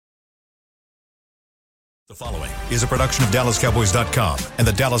The following is a production of DallasCowboys.com and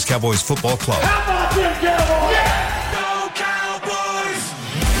the Dallas Cowboys Football Club. How about them Cowboys? Yeah! Go Cowboys!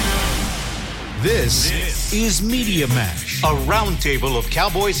 This is Media Mash, a roundtable of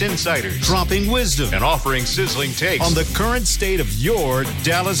Cowboys insiders dropping wisdom and offering sizzling takes on the current state of your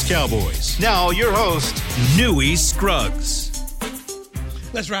Dallas Cowboys. Now, your host, Newy Scruggs.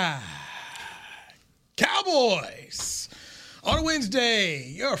 Let's ride. Cowboys! On a Wednesday,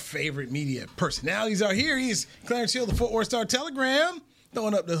 your favorite media personalities are here. He's Clarence Hill, the Fort Worth Star-Telegram,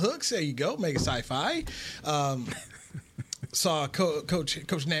 throwing up the hooks. There you go, Mega Sci-Fi. Saw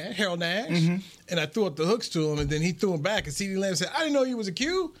Coach Nash, Harold Nash, and I threw up the hooks to him, and then he threw them back, and CD Lamb said, I didn't know you was a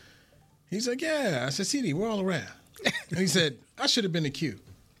Q. He's like, yeah. I said, CD, we're all around. And he said, I should have been a Q.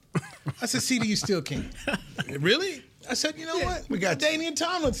 I said, CD, you still king. Really? I said, you know what? We got LaDainian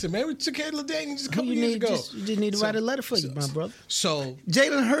Tomlinson, man. We took care of LaDainian just a couple years ago. You just need to write a letter for you, my brother. So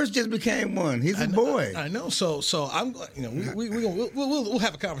Jalen Hurts just became one. He's a boy. I know. So I'm, we'll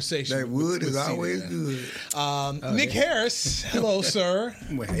have a conversation. That wood is always good. Nick Harris, hello, sir.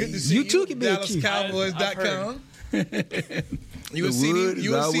 Well, good to see you. Too can be DallasCowboys.com. You and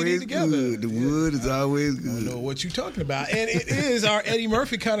CD together. Good. The wood is always good. I don't know what you're talking about. And it is our Eddie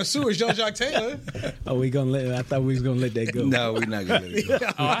Murphy connoisseur, Jean-Jacques Taylor. Oh, I thought we was going to let that go. No, we're not going to let it go.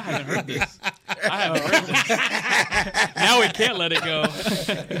 Oh, I haven't heard this. Now we can't let it go.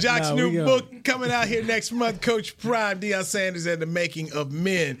 Jock's new book coming out here next month, Coach Prime, Deion Sanders and the Making of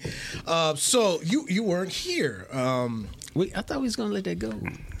Men. So you weren't here. I thought we was going to let that go.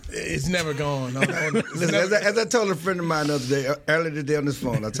 It's never gone. Listen, as I told a friend of mine the other day, earlier today on this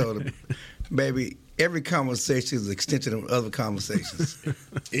phone, I told him, baby, every conversation is an extension of other conversations.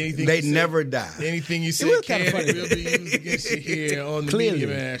 They never die. Anything you say will be used against you here on the Media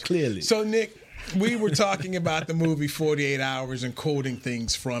Mash. Clearly. So, Nick, we were talking about the movie 48 Hours and quoting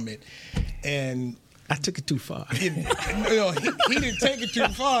things from it. And I took it too far. He didn't take it too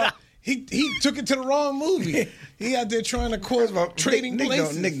far. He took it to the wrong movie. He out there trying to quote Trading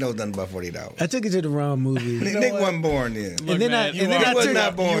Places. Nick knows nothing about 48 Hours. I took it to the wrong movie. Nick wasn't born then. And then I was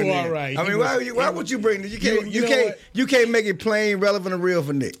not born you then. All right. I mean, why would you bring this? You can't make it plain, relevant, and real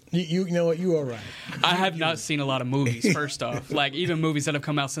for Nick. You know what? You all right. I have not seen a lot of movies, first off. Like, even movies that have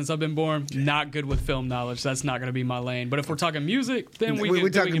come out since I've been born, not good with film knowledge. That's not going to be my lane. But if we're talking music, then we're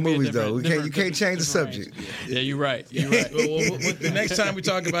talking movies, though. You can't change the subject. Yeah, you're right. Well, the next time we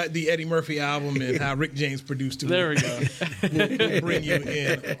talk about the Eddie Murphy album and how Rick James produced it, there we go. We'll bring you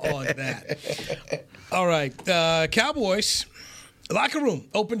in on that. All right. Cowboys, locker room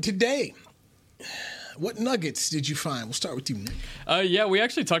open today. What nuggets did you find? We'll start with you, Nick. Yeah, we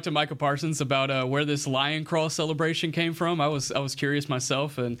actually talked to Micah Parsons about where this lion crawl celebration came from. I was curious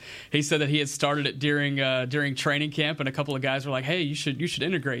myself, and he said that he had started it during training camp, and a couple of guys were like, "Hey, you should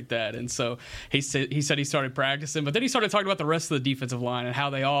integrate that." And so he said he started practicing, but then he started talking about the rest of the defensive line and how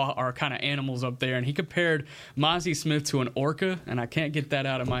they all are kind of animals up there. And he compared Mozzie Smith to an orca, and I can't get that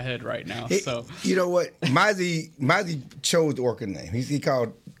out of my head right now. So you know what, Mozzie chose the orca name. He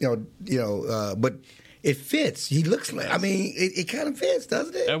called but. It fits. He looks like. I mean, it kind of fits,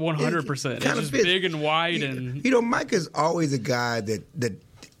 doesn't it? 100%. It's just big and wide, and Micah's always a guy that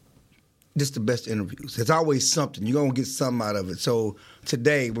just the best interviews. It's always something. You're gonna get something out of it. So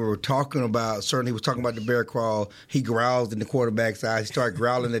today we were talking about. Certainly, he was talking about the bear crawl. He growls in the quarterback's eyes. He started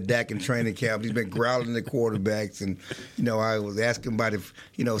growling at Dak in training camp. He's been growling at quarterbacks, and I was asking about if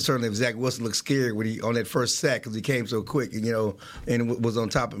certainly if Zach Wilson looked scared when he on that first sack because he came so quick, and was on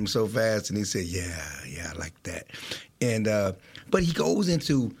top of him so fast, and he said, "Yeah, I like that." And but he goes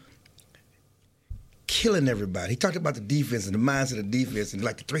into killing everybody. He talked about the defense and the mindset of the defense and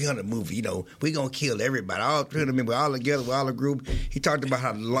like the 300 movie, we're going to kill everybody. All 300 men, we're all together, we're all a group. He talked about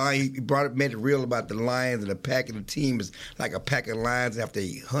how the Lions, he made it real about the Lions and the pack and the team is like a pack of lions after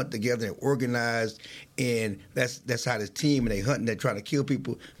they hunt together and organized. And that's how this team, and they hunt and they're trying to kill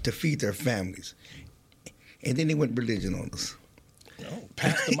people to feed their families. And then they went religion on us. Oh,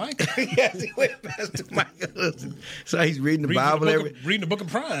 Pastor Micah. Yes, he went Pastor Micah. So he's reading the Bible reading the Book of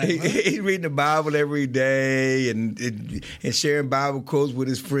Prime. He's reading the Bible every day and sharing Bible quotes with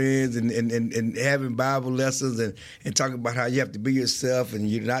his friends and having Bible lessons and talking about how you have to be yourself and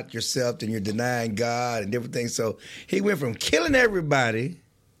you're not yourself and you're denying God and different things. So he went from killing everybody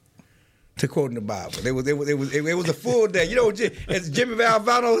to quoting the Bible. It was a full day. As Jimmy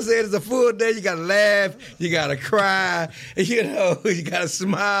Valvano said, it's a full day. You got to laugh, you got to cry, you got to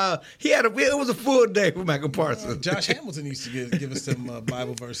smile. It was a full day for Michael Parsons. Josh Hamilton used to give us some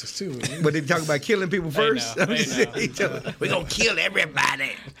Bible verses too. But they talk about killing people first. We're gonna kill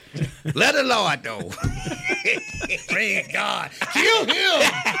everybody. Let the Lord know. Praise God. Kill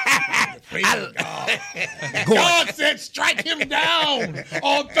him. Praise God. God said, strike him down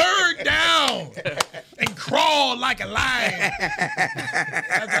on 3rd down and crawl like a lion.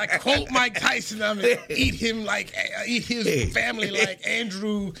 As I quote Mike Tyson, I'm gonna eat his family like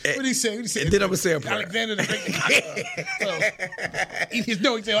Andrew. What did he say? And then I'm gonna say a prayer. Alexander the Great. He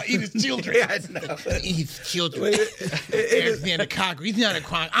said, eat his children. Yeah, I know. Eat his children. Alexander the Conqueror. He's not a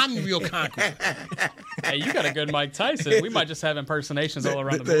conqueror. I'm the real conqueror. Hey, you got a good Mike Tyson. We might just have impersonations all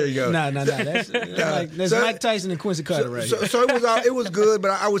around the board. There you go. No. That's Mike Tyson and Quincy Carter right here. So it was good,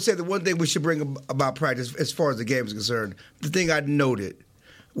 but I would say the one thing we should bring about practice, as far as the game is concerned, the thing I noted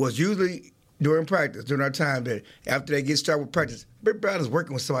was usually during practice, during our time there, after they get started with practice, Britt Brown is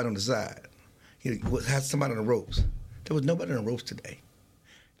working with somebody on the side. He has somebody on the ropes. There was nobody on the ropes today.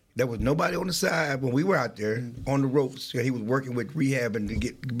 There was nobody on the side when we were out there on the ropes. He was working with rehabbing to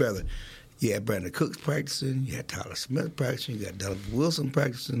get better. You had Brandon Cooks practicing. You had Tyler Smith practicing. You had Donovan Wilson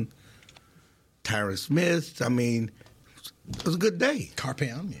practicing. Tyron Smith. I mean, it was a good day. Carpe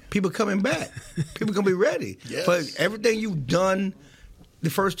Omnia. People coming back. People going to be ready. Yes. For everything you've done the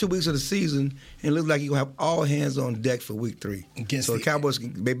first 2 weeks of the season, and it looks like you're going to have all hands on deck for week 3. So the Cowboys,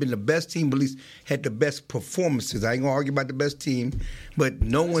 they've been the best team, but at least had the best performances. I ain't going to argue about the best team, but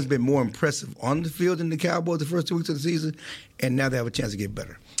no one's been more impressive on the field than the Cowboys the first 2 weeks of the season, and now they have a chance to get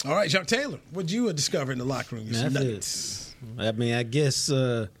better. All right, Jacques Taylor, what did you discover in the locker room? I mean, I guess,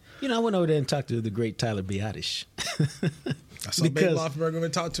 I went over there and talked to the great Tyler Biadasz. I saw Babe Loffenberg over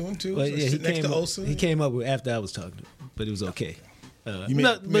and talked to him, too. Well, yeah, he came up after I was talking to him, but it was okay. You made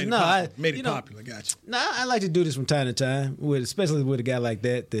it popular. Gotcha. No, I like to do this from time to time, especially with a guy like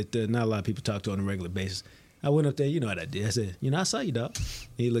that not a lot of people talk to on a regular basis. I went up there, you know what I did. I said, I saw you, dog.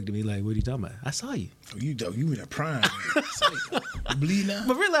 He looked at me like, what are you talking about? I saw you. Oh, you in a prime. I saw you. You bleed now?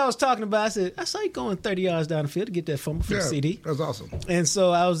 But really, I was talking about, I said, I saw you going 30 yards down the field to get that fumble for the CD. That was awesome. And so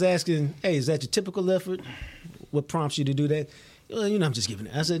I was asking, hey, is that your typical effort? What prompts you to do that? Well, I'm just giving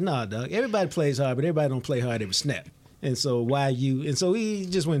it. I said, nah, dog. Everybody plays hard, but everybody don't play hard every snap. And so and so he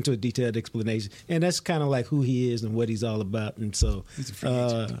just went into a detailed explanation. And that's kind of like who he is and what he's all about. And so he's a free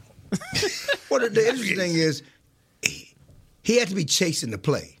agent. Well, the interesting thing is he had to be chasing the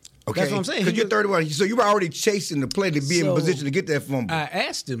play. Okay? That's what I'm saying. Because you're 31, so you were already chasing the play to be in position to get that fumble. I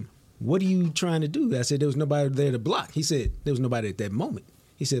asked him, what are you trying to do? I said, there was nobody there to block. He said, there was nobody at that moment.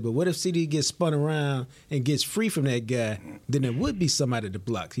 He said, but what if CD gets spun around and gets free from that guy? Then there would be somebody to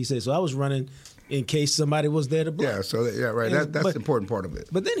block. He said, so I was running in case somebody was there to block. Right. That's the important part of it.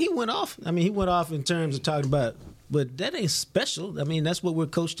 But then he went off. I mean, he went off in terms of talking about, but that ain't special. I mean, that's what we're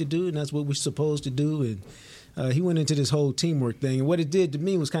coached to do, and that's what we're supposed to do. And he went into this whole teamwork thing. And what it did to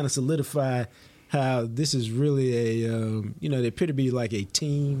me was kind of solidify how this is really they appear to be like a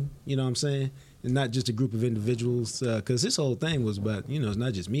team, you know what I'm saying? And not just a group of individuals. Because this whole thing was about, it's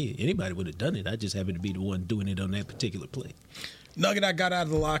not just me. Anybody would have done it. I just happened to be the one doing it on that particular play. Nugget, I got out of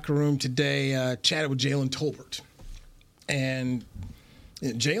the locker room today, chatted with Jalen Tolbert. And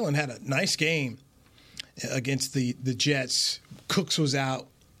Jalen had a nice game against the Jets. Cooks was out.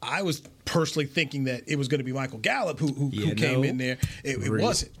 I was personally thinking that it was going to be Michael Gallup who came in there. It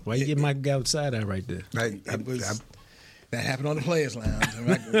wasn't. Why you get Michael Gallup side eye right there? That happened on the Players Lounge.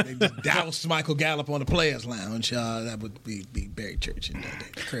 They just doused Michael Gallup on the Players Lounge. That would be Barry Church and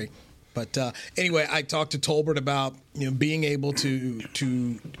David Craig. But anyway, I talked to Tolbert about being able to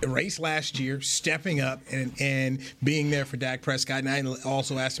erase last year, stepping up, and being there for Dak Prescott. And I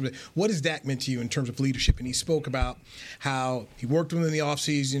also asked him, what has Dak meant to you in terms of leadership? And he spoke about how he worked with him in the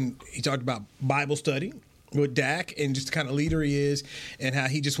offseason. He talked about Bible study with Dak and just the kind of leader he is and how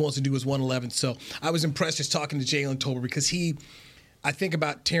he just wants to do his 111. So I was impressed just talking to Jalen Tolbert because I think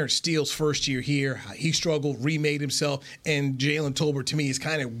about Terrence Steele's first year here, how he struggled, remade himself, and Jalen Tolbert, to me, is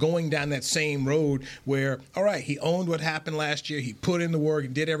kind of going down that same road where, all right, he owned what happened last year. He put in the work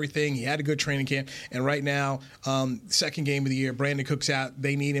and did everything. He had a good training camp. And right now, second game of the year, Brandon Cooks out.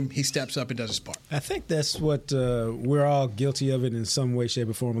 They need him. He steps up and does his part. I think that's what we're all guilty of it in some way, shape,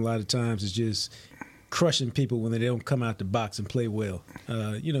 or form a lot of times is just crushing people when they don't come out the box and play well.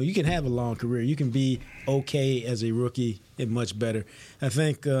 You can have a long career. You can be okay as a rookie and much better. I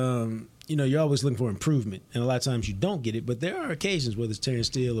think, you're always looking for improvement, and a lot of times you don't get it. But there are occasions, whether it's Terrence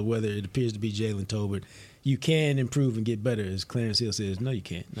Steele or whether it appears to be Jalen Tolbert, you can improve and get better. As Clarence Hill says, no, you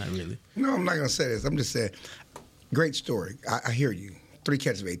can't. Not really. No, I'm not going to say this. I'm just saying, great story. I hear you. 3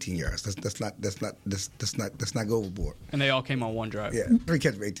 catches of 18 yards. That's not go overboard. And they all came on one drive. Yeah, 3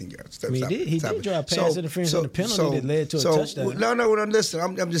 catches of 18 yards. He did draw a pass interference on the penalty that led to a touchdown. No, listen.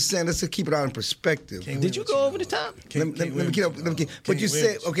 I'm just saying. Let's keep it out in perspective. Did you go over the top? Let me get up. But you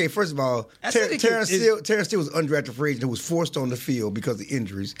said, okay. First of all, Terrence Steele was an undrafted free agent who was forced on the field because of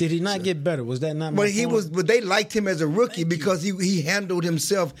injuries. Did he not get better? Was that not? But But they liked him as a rookie because he handled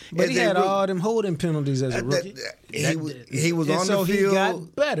himself. But he had all them holding penalties as a rookie. He was on the field. He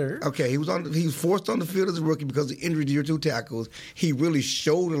got better. Okay, he was forced on the field as a rookie because of the injury to your 2 tackles. He really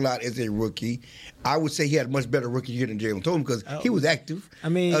showed a lot as a rookie. I would say he had a much better rookie year than Jalen Tolman because he was active. I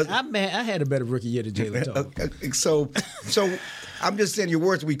mean, I had a better rookie year than Jalen Tolman. So I'm just saying your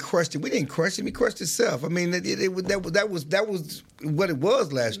words. We crushed him. We didn't crush him. He crushed himself. I mean, that was what it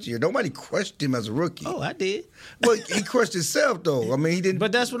was last year. Nobody crushed him as a rookie. Oh, I did. Well, he crushed himself though. I mean, he didn't.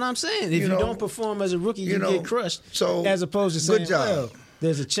 But that's what I'm saying. If you don't perform as a rookie, you get crushed. So as opposed to saying, good job. well,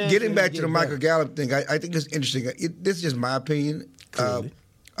 there's a chance. Getting back to the Michael Gallup thing, I think it's interesting. This is just my opinion. It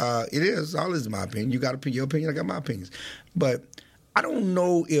is. All is my opinion. You got your opinion. I got my opinions. But I don't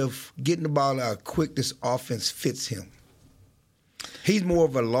know if getting the ball out quick, this offense fits him. He's more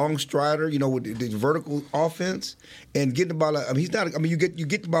of a long strider, with the vertical offense, and getting the ball out. I mean, he's not. I mean, you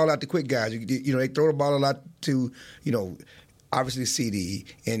get the ball out to quick guys. They throw the ball a lot to, obviously CD,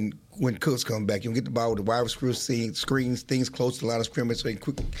 and when Cooks come back, you can get the ball with the wide receiver screens, things close to the line of scrimmage, so he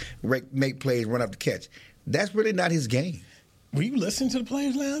can quick make plays, run up the catch. That's really not his game. Were you listening to the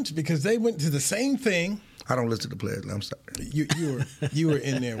Players Lounge? Because they went to the same thing. I don't listen to the Players Lounge. I'm sorry. You were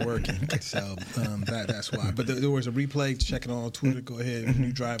in there working, so that's why. But there was a replay. Check it on Twitter. Go ahead. When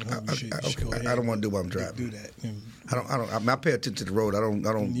you're driving home, you should go ahead. I don't want to do while I'm driving. Do that. I pay attention to the road. I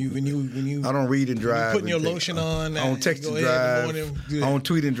don't read and drive. Putting your lotion on. I don't text and drive. I don't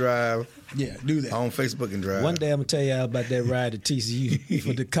tweet and drive. Yeah, do that. On Facebook and drive. One day I'm going to tell y'all about that ride to TCU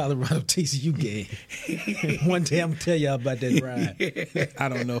for the Colorado TCU game. One day I'm going to tell y'all about that ride. I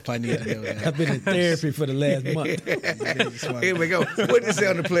don't know if I need to know that. I've been in therapy for the last month. Here we go. What did they say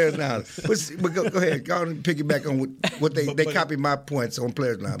on the Players Now? Go ahead. Go on and piggyback on what they copied my points on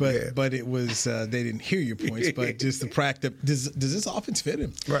Players Now. But it was, they didn't hear your points, but just the practice. Does this offense fit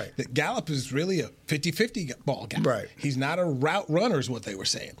him? Right. Gallup is really a 50-50 ball guy. Right. He's not a route runner is what they were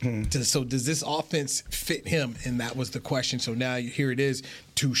saying. So does this offense fit him? And that was the question. So now here it is,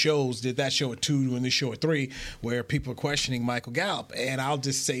 2 shows. Did that show a 2 and this show a 3 where people are questioning Michael Gallup? And I'll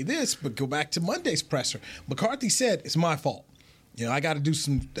just say this, but go back to Monday's presser. McCarthy said, it's my fault. I got to do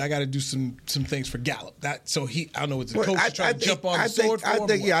some things for Gallup. I don't know what the coach is trying to jump on the sword for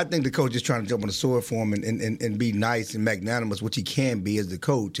him. I think the coach is trying to jump on the sword for him and be nice and magnanimous, which he can be as the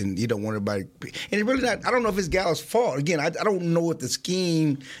coach. And you don't want everybody. And it really not. I don't know if it's Gallup's fault. Again, I don't know what the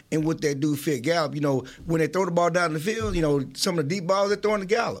scheme and what they do fit Gallup. When they throw the ball down the field, some of the deep balls they're throwing to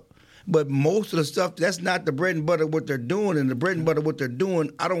Gallup. But most of the stuff, that's not the bread and butter of what they're doing. And the bread and butter of what they're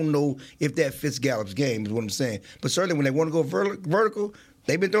doing, I don't know if that fits Gallup's game, is what I'm saying. But certainly when they want to go vertical,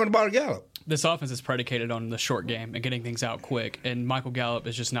 they've been throwing the ball to Gallup. This offense is predicated on the short game and getting things out quick. And Michael Gallup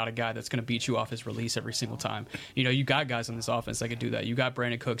is just not a guy that's going to beat you off his release every single time. You got guys on this offense that could do that. You got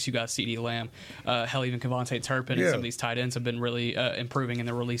Brandon Cooks, you got CeeDee Lamb, hell, even Kevontae Turpin, and some of these tight ends have been really improving in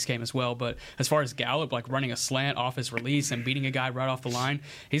the release game as well. But as far as Gallup, like running a slant off his release and beating a guy right off the line,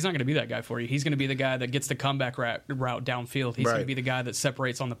 he's not going to be that guy for you. He's going to be the guy that gets the comeback route downfield. He's going to be the guy that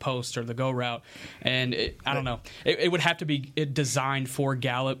separates on the post or the go route. And I don't know. It would have to be designed for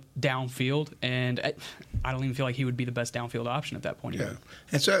Gallup downfield, and I don't even feel like he would be the best downfield option at that point. Yeah.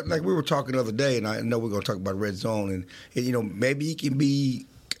 And so, like we were talking the other day, and I know we're going to talk about red zone, and maybe he can be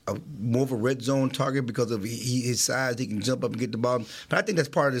more of a red zone target because of his size. He can jump up and get the ball. But I think that's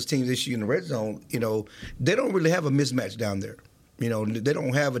part of this team's issue in the red zone. They don't really have a mismatch down there. They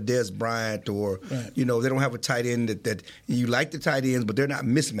don't have a Dez Bryant or, they don't have a tight end that you like the tight ends, but they're not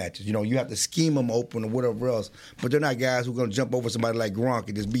mismatches. You have to scheme them open or whatever else. But they're not guys who are going to jump over somebody like Gronk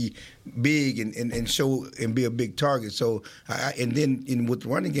and just be big and show and be a big target. So, and then with the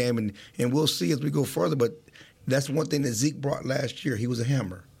running game, and we'll see as we go further, but that's one thing that Zeke brought last year. He was a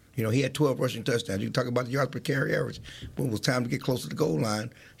hammer. He had 12 rushing touchdowns. You can talk about the yards per carry average. When it was time to get close to the goal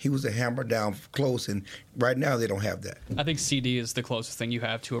line, he was a hammer down close, and right now they don't have that. I think CD is the closest thing you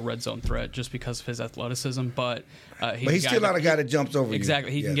have to a red zone threat just because of his athleticism, but he's still not a guy that jumps over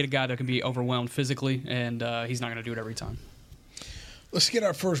exactly. you. He can get a guy that can be overwhelmed physically, and he's not going to do it every time. Let's get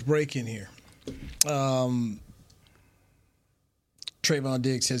our first break in here. Trayvon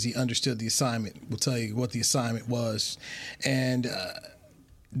Diggs says he understood the assignment. We'll tell you what the assignment was. And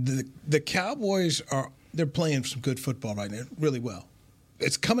the Cowboys they're playing some good football right now, really well.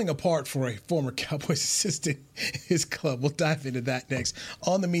 it's coming apart for a former Cowboys assistant in his club. We'll dive into that next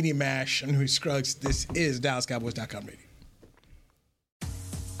on the Media Mash. I'm Louis Scruggs. This is DallasCowboys.com radio.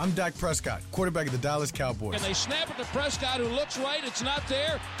 I'm Dak Prescott, quarterback of the Dallas Cowboys. And they snap it to Prescott, who looks right. It's not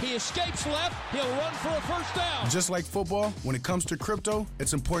there. He escapes left. He'll run for a first down. Just like football, when it comes to crypto,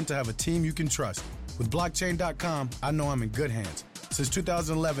 it's important to have a team you can trust. With blockchain.com, I know I'm in good hands. Since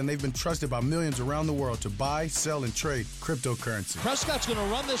 2011, they've been trusted by millions around the world to buy, sell, and trade cryptocurrency. Prescott's going to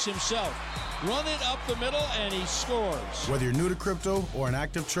run this himself. Run it up the middle, and he scores. Whether you're new to crypto or an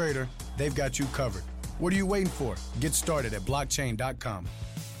active trader, they've got you covered. What are you waiting for? Get started at blockchain.com.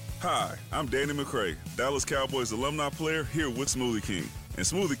 Hi, I'm Danny McCray, Dallas Cowboys alumni player here with Smoothie King. And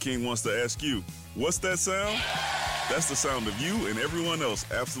Smoothie King wants to ask you, what's that sound? That's the sound of you and everyone else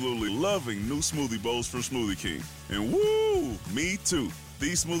absolutely loving new smoothie bowls from Smoothie King. And woo, me too.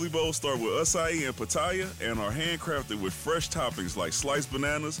 These smoothie bowls start with acai and pitaya and are handcrafted with fresh toppings like sliced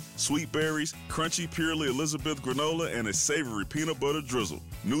bananas, sweet berries, crunchy Purely Elizabeth granola, and a savory peanut butter drizzle.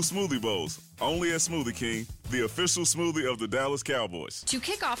 New smoothie bowls, only at Smoothie King, the official smoothie of the Dallas Cowboys. To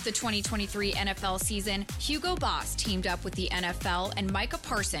kick off the 2023 NFL season, Hugo Boss teamed up with the NFL and Micah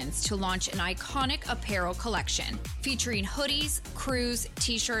Parsons to launch an iconic apparel collection featuring hoodies, crews,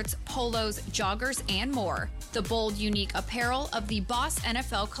 t-shirts, polos, joggers, and more. The bold, unique apparel of the Boss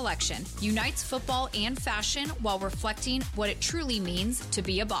NFL collection unites football and fashion while reflecting what it truly means to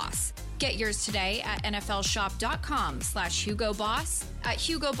be a boss. Get yours today at nflshop.com/HugoBoss, at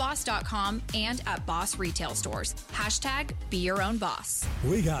HugoBoss.com, and at Boss retail stores. #Be your own boss.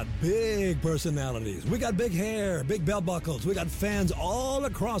 We got big personalities. We got big hair, big belt buckles. We got fans all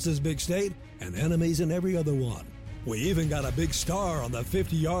across this big state and enemies in every other one. We even got a big star on the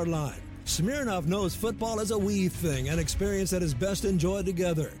 50-yard line. Smirnoff knows football is a we thing, an experience that is best enjoyed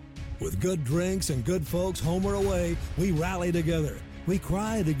together. With good drinks and good folks home or away, we rally together. We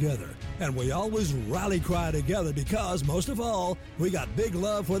cry together, and we always rally cry together because, most of all, we got big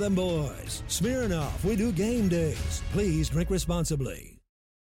love for them boys. Smirnoff, we do game days. Please drink responsibly.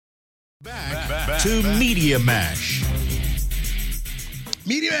 Back to Media Mash.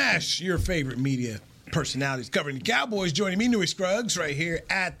 Media Mash, your favorite media personalities covering the Cowboys. Joining me, Louis Scruggs, right here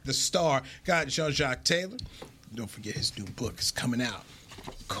at the Star. Got Jean-Jacques Taylor. Don't forget his new book is coming out,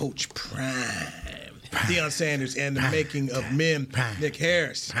 Coach Prime. Deion Sanders and the Making of Men. Nick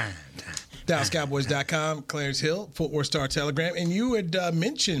Harris. DallasCowboys.com. Clarence Hill, Fort Worth Star Telegram. And you had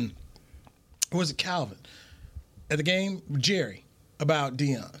mentioned, was it Calvin, at the game, Jerry, about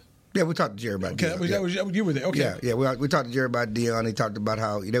Deion. Yeah, we talked to Jerry about Deion. You were there. Okay. Yeah. We talked to Jerry about Deion. He talked about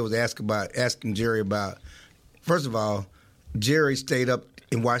how they was asking Jerry about. First of all, Jerry stayed up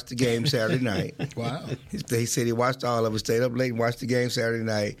and watched the game Saturday night. Wow. He said he watched all of it, stayed up late and watched the game Saturday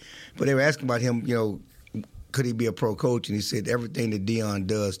night. But they were asking about him, could he be a pro coach? And he said everything that Deion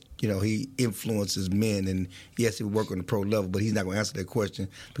does, he influences men. And yes, he would work on the pro level, but he's not going to answer that question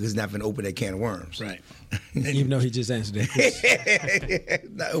because he's not going to open that can of worms. Right. Even though he just answered that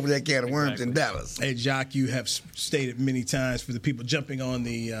question. Not open that can of worms in Dallas. Hey, Jock, you have stated many times for the people jumping on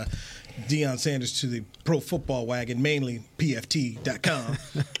the Deion Sanders to the pro football wagon, mainly PFT.com,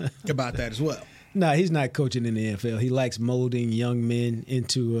 about that as well. No, he's not coaching in the NFL. He likes molding young men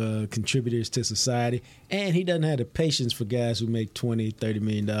into contributors to society, and he doesn't have the patience for guys who make $20, $30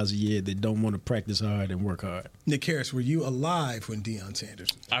 million a year that don't want to practice hard and work hard. Nick Harris, were you alive when Deion Sanders?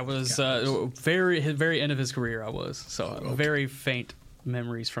 I was very end of his career. I was very faint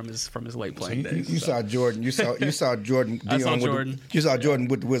memories from his late playing days. You saw Jordan. You saw Jordan. I saw Jordan. You saw Jordan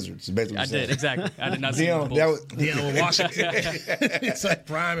with the Wizards. Basically, I did exactly. I did not see the Bulls. Deion with Washington. It's like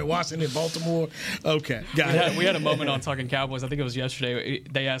Prime in Washington, Baltimore. Okay, we had a moment on Talking Cowboys. I think it was yesterday.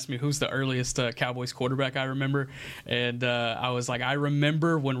 They asked me who's the earliest Cowboys quarterback I remember, and I was like, I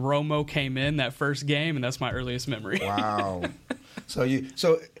remember when Romo came in that first game, and that's my earliest memory. Wow. So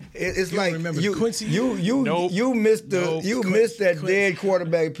it's like you Quincy? You missed that dead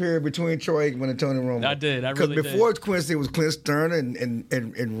quarterback period between Troy Aikman and Tony Romo. I did. I really did. Because before Quincy, it was Clint Sterner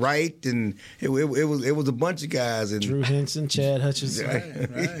and Wright, and it was a bunch of guys. And Drew Henson, Chad Hutchinson. Right.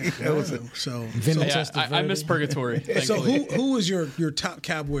 I missed purgatory. So who was your top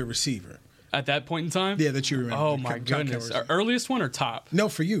Cowboy receiver? At that point in time? Yeah, that you remember. Oh, my goodness. Earliest one or top? No,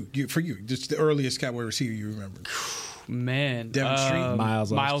 for you. Just the earliest Cowboy receiver you remember. Man, Devin Street?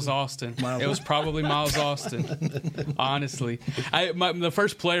 Miles Austin. It was probably Miles Austin. Honestly, the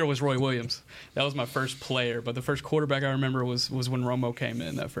first player was Roy Williams. That was my first player, but the first quarterback I remember was when Romo came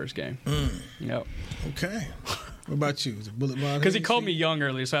in that first game. Yep. Okay. What about you? Was it Bullet Bob? Because he called me young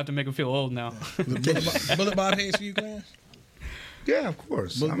earlier, so I have to make him feel old now. Bullet Bob Hayes for you, Clarence? Yeah, of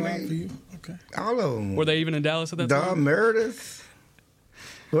course. Bullet Bob for you? Okay. All of them. Were they even in Dallas at that time? Don Meredith.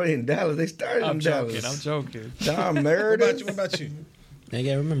 Well, in Dallas, they started I'm in joking. Dallas. I'm joking. Don Meredith. What about you? I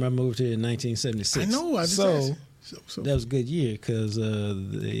gotta remember I moved here in 1976. I know. I just so asked. So that was a good year because I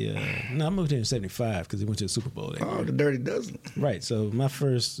moved here in '75 because they went to the Super Bowl. Oh, the Dirty Dozen. Right. So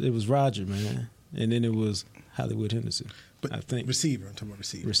it was Roger, man, and then it was Hollywood Henderson. But I think receiver. I'm talking about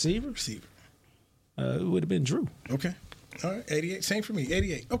receiver. Receiver. Receiver. It would have been Drew. Okay. All right. 88. Same for me.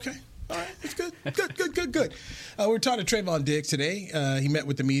 88. Okay. All right. That's good. Good. We're talking to Trayvon Diggs today. He met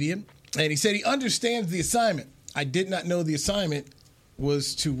with the media, and he said he understands the assignment. I did not know the assignment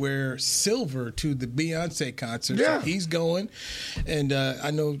was to wear silver to the Beyonce concert. Yeah. So he's going. And I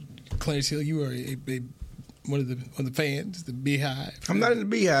know, Clarence Hill, you are one of the fans, the Beehive. I'm not in the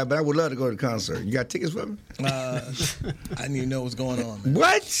Beehive, but I would love to go to the concert. You got tickets for me? I didn't even know what's going on, man.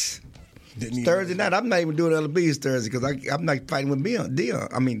 What? Thursday night. I'm not even doing LB's Thursday because I'm not fighting with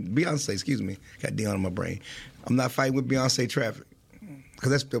Beyonce, excuse me. Got Dion on my brain. I'm not fighting with Beyonce traffic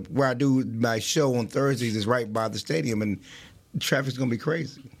because that's where I do my show on Thursdays is right by the stadium, and traffic's going to be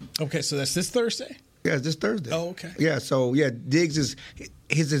crazy. Okay, so that's this Thursday? Yeah, it's this Thursday. Oh, okay. Yeah, so, Diggs is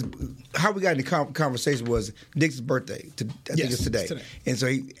how we got into conversation was Diggs' birthday. I think it's today. And so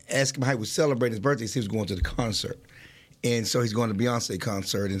he asked him how he was celebrating his birthday. He was going to the concert. And so he's going to Beyonce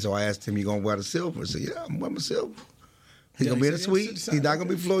concert. And so I asked him, you going to wear the silver? I said, yeah, I'm wearing my silver. He's going to be in the suite. He's not going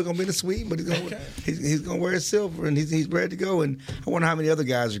to be Floyd. He's going to be in the suite, but he's going to wear his silver, and he's ready to go. And I wonder how many other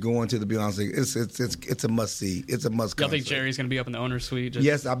guys are going to the Beyonce. It's a must see. It's a must. Y'all think Jerry's going to be up in the owner's suite?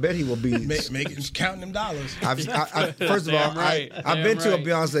 Yes, I bet he will be. Counting them dollars. First of all, I've been to a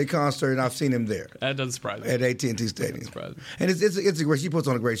Beyonce concert and I've seen him there. That doesn't surprise me. At AT&T Stadium. And it's a great. She puts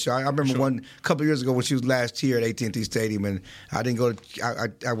on a great show. I remember one couple of years ago when she was last year at AT&T Stadium, and I didn't go.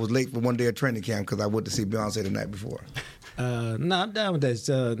 I was late for one day of training camp because I went to see Beyonce the night before. No, I'm down with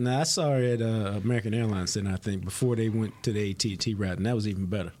that. I saw her at American Airlines Center, I think, before they went to the AT&T route, and that was even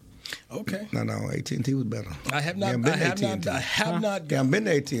better. Okay. No, AT&T was better. I have not been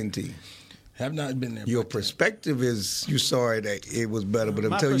to AT&T. Have not been there. Your perspective is you saw it was better, but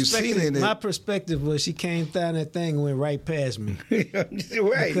until you seen it. My perspective was she came down that thing and went right past me.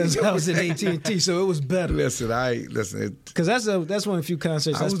 Right. Because I was at AT&T, so it was better. Listen. Because that's one of the few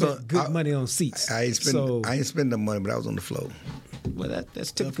concerts I spent good money on seats. I ain't spend no money, but I was on the floor. Well,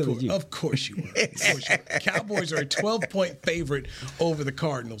 that's typical of you. Of course you were. Cowboys are a 12-point favorite over the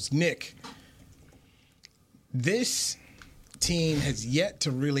Cardinals. Nick, this team has yet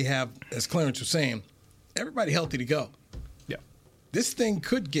to really have, as Clarence was saying, everybody healthy to go. Yeah. This thing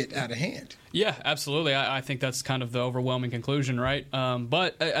could get out of hand. Yeah, absolutely. I think that's kind of the overwhelming conclusion, right?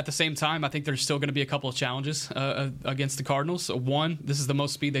 But at the same time, I think there's still going to be a couple of challenges against the Cardinals. One, this is the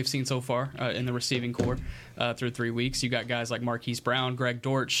most speed they've seen so far in the receiving corps through 3 weeks. You got guys like Marquise Brown, Greg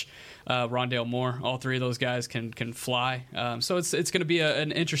Dortch, Rondale Moore. All three of those guys can fly. So it's going to be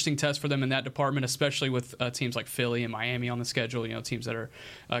an interesting test for them in that department, especially with teams like Philly and Miami on the schedule. You know, teams that are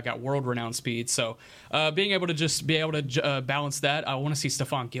got world-renowned speed. So being able to balance that, I want to see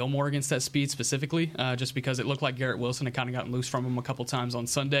Stephon Gilmore against that speed specifically, just because it looked like Garrett Wilson had kind of gotten loose from him a couple times on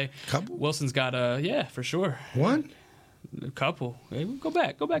Sunday. Couple? Wilson's got for sure. One? A couple. Hey, go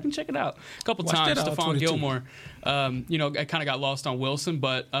back and check it out. A couple times, Stephon Gilmore. It kind of got lost on Wilson,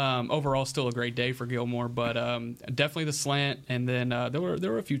 but overall, still a great day for Gilmore. But definitely the slant, and then there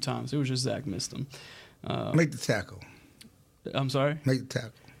were a few times it was just Zach missed them. Make the tackle. I'm sorry. Make the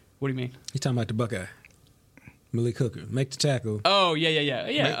tackle. What do you mean? You're talking about the Buckeye. Malik Hooker, make the tackle. Oh yeah.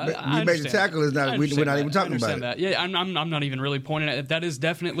 You make the tackle is not. We're not even talking about it. That. Yeah, I'm not even really pointing at it. That is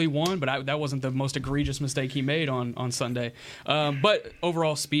definitely one, but that wasn't the most egregious mistake he made on Sunday. But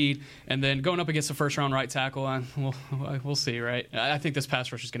overall speed, and then going up against the first round right tackle, we'll see, right? I think this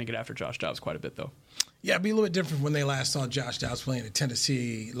pass rush is going to get after Josh Dobbs quite a bit, though. Yeah, it'd be a little bit different when they last saw Josh Dobbs playing at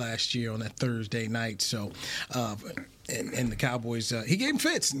Tennessee last year on that Thursday night. So, and the Cowboys, he gave him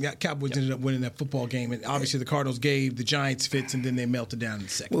fits, and the Cowboys ended up winning that football game. And obviously, the Cardinals gave the Giants fits, and then they melted down in the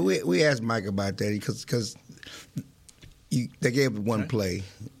second. Well, we asked Mike about that because they gave one play.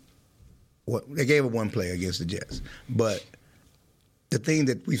 They gave it one play against the Jets, but the thing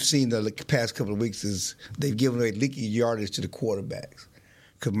that we've seen the past couple of weeks is they've given away leaky yardage to the quarterbacks.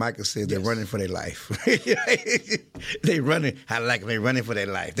 Because Micah said they're running for their life. They running. I like them. They're running for their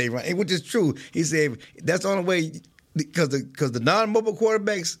life. They run, which is true. He said that's the only way because the non-mobile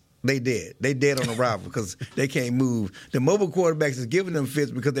quarterbacks They dead. They dead on arrival because they can't move. The mobile quarterbacks is giving them fits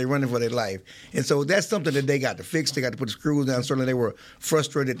because they're running for their life. And so that's something that they got to fix. They got to put the screws down. Certainly they were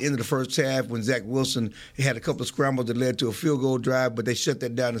frustrated at the end of the first half when Zach Wilson had a couple of scrambles that led to a field goal drive, but they shut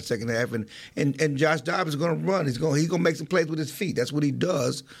that down in the second half. And Josh Dobbs is going to run. He's going to make some plays with his feet. That's what he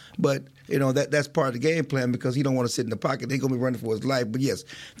does. But, that's part of the game plan because he don't want to sit in the pocket. They're going to be running for his life. But, yes,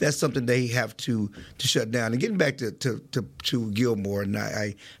 that's something they have to shut down. And getting back to Gilmore, and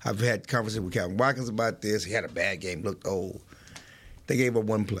I've had conversations with Calvin Watkins about this. He had a bad game, looked old. They gave up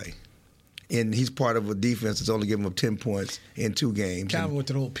one play. And he's part of a defense that's only given up 10 points in 2 games. Calvin went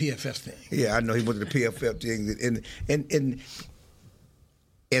to the whole PFF thing. Yeah, I know he went to the PFF thing. And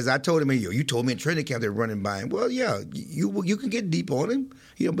as I told him, you told me in training camp they're running by him. Well, yeah, you can get deep on him,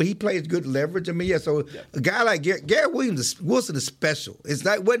 but he plays good leverage. I mean, yeah. So a guy like Garrett Wilson is special.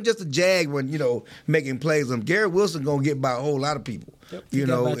 Wasn't just a jag when making plays on him. Garrett Wilson gonna get by a whole lot of people. Yep. He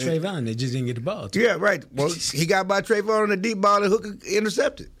got by Trayvon. They just didn't get the ball. Yeah, right. Well, he got by Trayvon on a deep ball and Hooker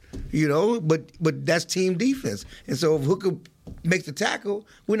intercepted. But that's team defense. And so if Hooker makes the tackle,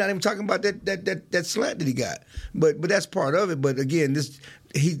 we're not even talking about that slant that he got. But that's part of it. But again,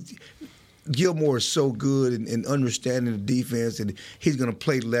 Gilmore is so good in understanding the defense, and he's going to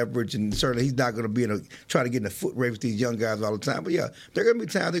play leverage, and certainly he's not going to be try to get in a foot race with these young guys all the time. But yeah, there are going to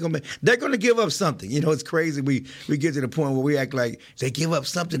be times they're going to give up something. It's crazy. We get to the point where we act like they give up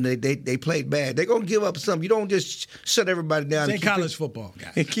something. They played bad. They're going to give up something. You don't just shut everybody down. It's college football,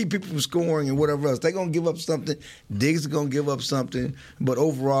 guys. And keep people from scoring and whatever else. They're going to give up something. Diggs is going to give up something. But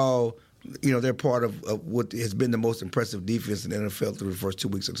overall, they're part of what has been the most impressive defense in the NFL through the first 2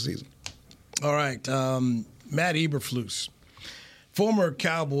 weeks of the season. All right, Matt Eberflus, former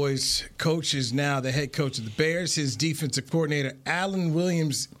Cowboys coach, is now the head coach of the Bears. His defensive coordinator, Alan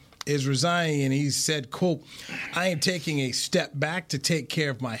Williams, is resigning, and he said, quote, "I am taking a step back to take care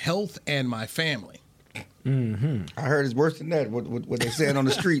of my health and my family." Mm-hmm. I heard it's worse than that, what they're saying on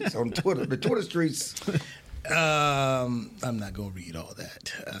the streets, on Twitter, the Twitter streets. I'm not going to read all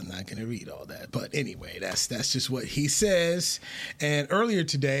that. But anyway, that's just what he says. And earlier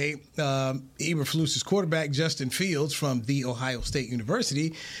today, Eberflus's quarterback, Justin Fields from The Ohio State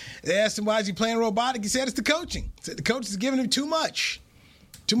University, they asked him why is he playing robotic. He said it's the coaching. He said the coach is giving him too much,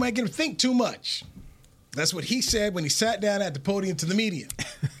 making him think too much. That's what he said when he sat down at the podium to the media.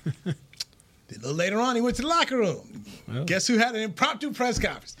 A little later on, he went to the locker room. Well, guess who had an impromptu press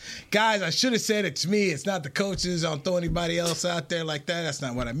conference? Guys, I should have said it's me. It's not the coaches. I don't throw anybody else out there like that. That's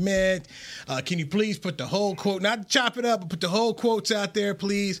not what I meant. Can you please put the whole quote, not chop it up, but put the whole quotes out there,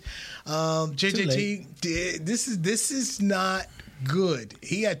 please? JJT, this is not good.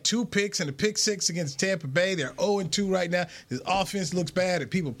 He had 2 picks and a pick 6 against Tampa Bay. They're 0-2 right now. His offense looks bad,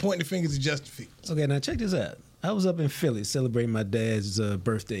 and people pointing the fingers at Justin Fields. Okay, now check this out. I was up in Philly celebrating my dad's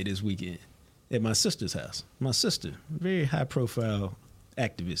birthday this weekend at my sister's house. My sister, very high-profile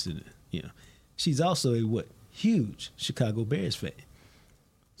activist, she's also a huge Chicago Bears fan.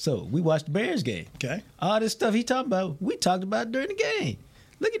 So we watched the Bears game. Okay. All this stuff he talking about, we talked about during the game.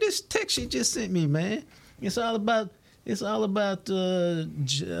 Look at this text she just sent me, man. It's all about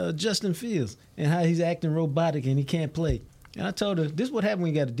Justin Fields and how he's acting robotic and he can't play. And I told her, this is what happened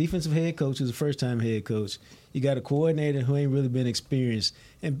when you got a defensive head coach who's a first-time head coach. You got a coordinator who ain't really been experienced.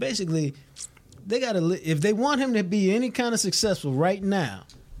 And basically, they got to, if they want him to be any kind of successful right now,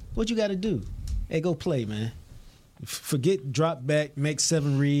 what you got to do? Hey, go play, man. Forget drop back, make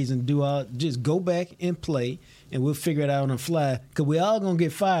 7 reads, and just go back and play, and we'll figure it out on the fly, because we all going to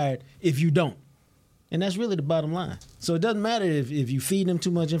get fired if you don't. And that's really the bottom line. So it doesn't matter if you feed him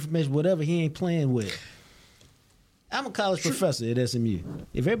too much information, whatever, he ain't playing with. I'm a college professor at SMU.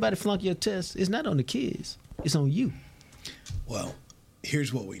 If everybody flunk your test, it's not on the kids. It's on you. Well,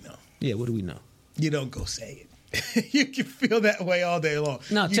 here's what we know. Yeah, what do we know? You don't go say it. You can feel that way all day long.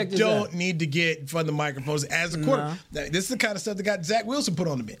 No, check this out. You don't need to get in front of the microphones as a quarterback. No. This is the kind of stuff that got Zach Wilson put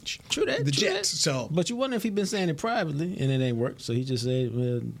on the bench. True that. The Jets. So, but you wonder if he'd been saying it privately and it ain't worked. So he just said,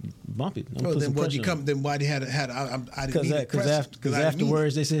 well, bump it. Well, then why he had because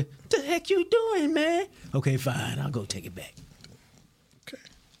afterwards they said, the heck you doing, man? Okay, fine. I'll go take it back. Okay.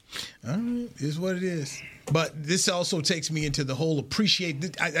 All right. It's what it is. But this also takes me into the whole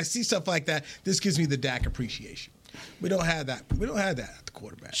appreciate. I see stuff like that. This gives me the Dak appreciation. We don't have that. We don't have that at the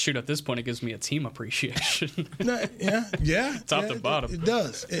quarterback. Shoot, at this point, it gives me a team appreciation. Yeah. Top to bottom. It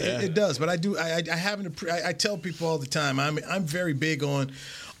does. It does. But I do. I tell people all the time. I'm very big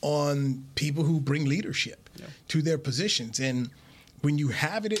on people who bring leadership to their positions. And when you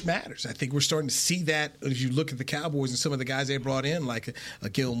have it, it matters. I think we're starting to see that as you look at the Cowboys and some of the guys they brought in, like a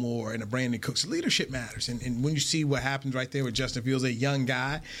Gilmore and a Brandon Cooks. Leadership matters. And when you see what happens right there with Justin Fields, a young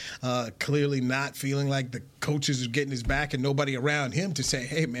guy, clearly not feeling like the coaches are getting his back and nobody around him to say,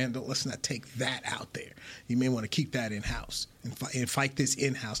 hey, man, let's not take that out there. You may want to keep that in-house and fight this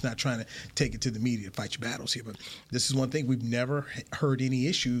in-house, not trying to take it to the media to fight your battles here. But this is one thing. We've never heard any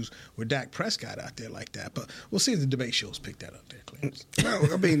issues with Dak Prescott out there like that. But we'll see if the debate shows pick that up there, Clarence.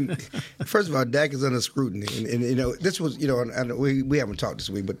 No, I mean, first of all, Dak is under scrutiny. And you know, this was, you know, we haven't talked this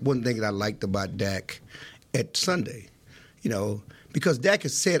week, but one thing that I liked about Dak at Sunday, you know, because Dak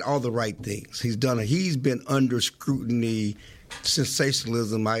has said all the right things. He's been under scrutiny,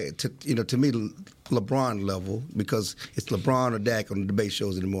 sensationalism, to me, LeBron level, because it's LeBron or Dak on the debate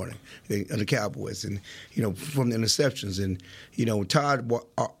shows in the morning, on the Cowboys, and, you know, from the interceptions. And, you know, Todd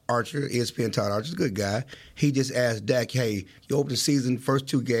Archer, ESPN Todd Archer's a good guy. He just asked Dak, hey, you opened the season, first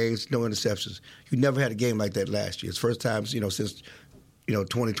 2 games, no interceptions. You never had a game like that last year. It's the first time, you know, since, you know,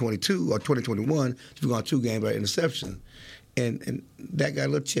 2022 or 2021, you've gone 2 games by interception. And that got a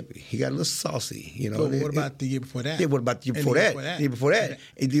little chippy. He got a little saucy, you know. But what about the year before that? Yeah, what about the year before that? The year before that.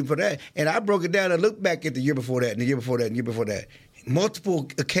 And the year before that. And I broke it down and looked back at the year before that and the year before that and the year before that. Multiple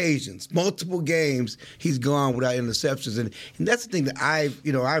occasions, multiple games, he's gone without interceptions. And that's the thing that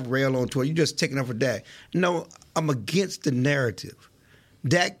I've railed on to. You just taking up for Dak. No, I'm against the narrative.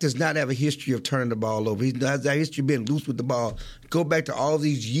 Dak does not have a history of turning the ball over. He has a history of being loose with the ball. Go back to all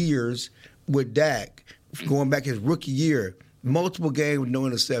these years with Dak, going back his rookie year, multiple games with no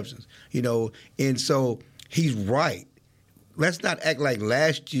interceptions, you know, and so he's right. Let's not act like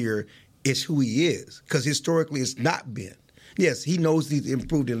last year is who he is, because historically it's not been. Yes, he knows he's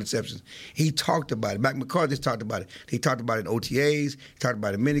improved interceptions. He talked about it. Mike McCarthy talked about it. He talked about it in OTAs, he talked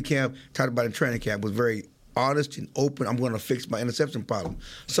about it in minicamp, talked about it in training camp, was very honest and open. I'm going to fix my interception problem.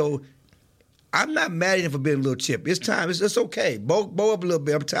 So I'm not mad at him for being a little chip. It's time. It's okay. Bow up a little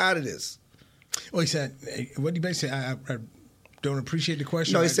bit. I'm tired of this. Well, he said, what did he basically say? I don't appreciate the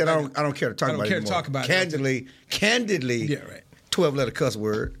question. No, he said, I don't care to talk about it anymore. I don't care to talk about it. Candidly, yeah, right. 12-letter cuss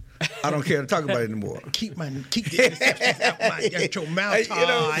word. I don't care to talk about it anymore. Keep the interceptions out your mouth. You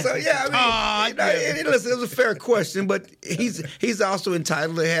know, so yeah, I mean, listen, it was a fair question, but he's also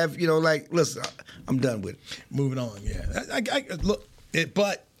entitled to have, you know, like, listen, I'm done with it. Moving on, yeah.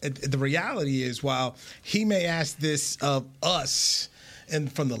 But the reality is, while he may ask this of us, and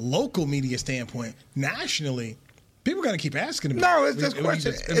from the local media standpoint, nationally, people are going to keep asking him. No, it's just a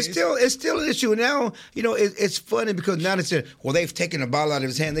question. It's still an issue. Now, you know, it's funny because now they said, well, they've taken the ball out of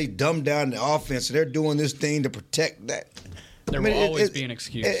his hand. They dumbed down the offense. So they're doing this thing to protect that. There will always be an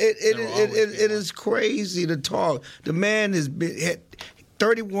excuse. It is crazy to talk. The man has been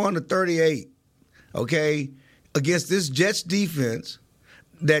 31 to 38, okay, against this Jets defense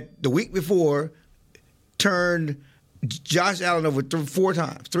that the week before turned Josh Allen over 4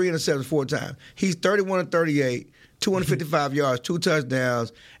 times, 3 interceptions 4 times. He's 31 to 38, 255 yards, 2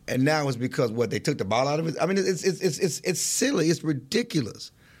 touchdowns, and now it's because they took the ball out of it. I mean, it's silly, it's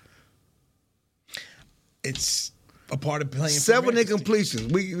ridiculous. It's a part of playing. 7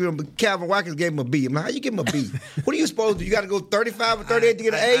 incompletions. Calvin Watkins gave him a B. I mean, how you give him a B? What are you supposed to do? You got to go 35 or 38 to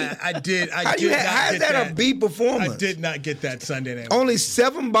get an A? I did. How is that a B performance? I did not get that Sunday night. Only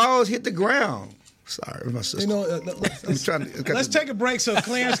 7 balls hit the ground. Sorry, my sister. You know, let's take a break so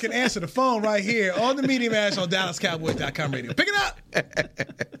Clarence can answer the phone right here on the Media Mash on DallasCowboys.com radio. Pick it up.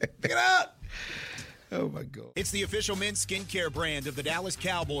 Pick it up. Oh, my God. It's the official men's skincare brand of the Dallas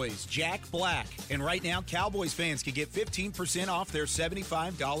Cowboys, Jack Black. And right now, Cowboys fans can get 15% off their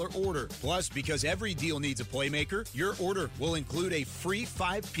 $75 order. Plus, because every deal needs a playmaker, your order will include a free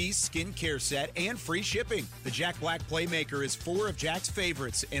 5-piece skincare set and free shipping. The Jack Black Playmaker is 4 of Jack's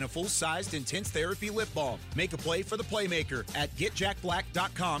favorites and a full-sized intense therapy lip balm. Make a play for the playmaker at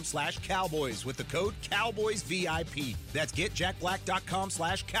getjackblack.com/Cowboys with the code CowboysVIP. That's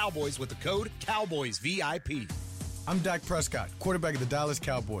getjackblack.com/Cowboys with the code CowboysVIP. I'm Dak Prescott, quarterback of the Dallas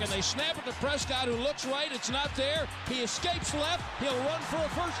Cowboys. And they snap it to Prescott, who looks right. It's not there. He escapes left. He'll run for a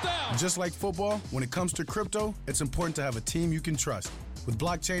first down. Just like football, when it comes to crypto, it's important to have a team you can trust. With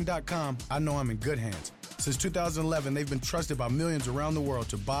blockchain.com, I know I'm in good hands. Since 2011, they've been trusted by millions around the world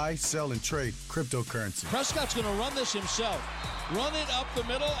to buy, sell, and trade cryptocurrency. Prescott's going to run this himself. Run it up the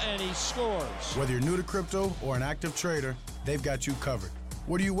middle, and he scores. Whether you're new to crypto or an active trader, they've got you covered.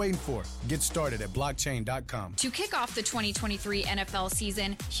 What are you waiting for? Get started at blockchain.com. To kick off the 2023 NFL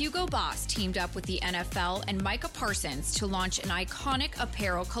season, Hugo Boss teamed up with the NFL and Micah Parsons to launch an iconic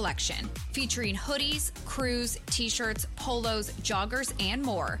apparel collection featuring hoodies, crews, t-shirts, polos, joggers, and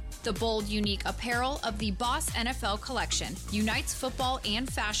more. The bold, unique apparel of the Boss NFL collection unites football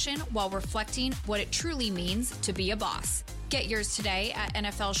and fashion while reflecting what it truly means to be a boss. Get yours today at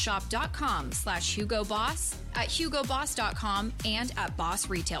nflshop.com/HugoBoss, at HugoBoss.com, and at Boss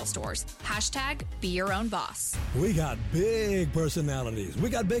retail stores. #Be your own boss. We got big personalities. We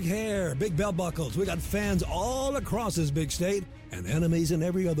got big hair, big belt buckles. We got fans all across this big state and enemies in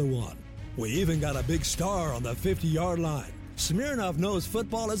every other one. We even got a big star on the 50-yard line. Smirnoff knows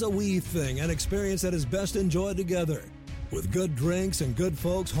football is a we thing, an experience that is best enjoyed together. With good drinks and good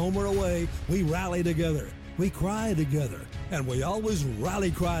folks home or away, we rally together. We cry together, and we always rally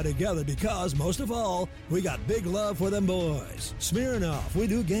cry together because, most of all, we got big love for them boys. Smirnoff, we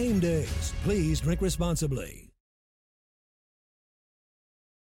do game days. Please drink responsibly.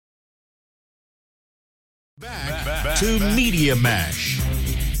 Back to Media Mash.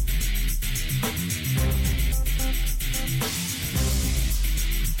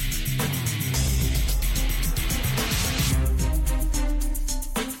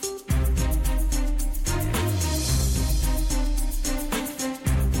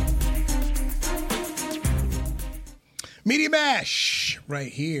 Media Mash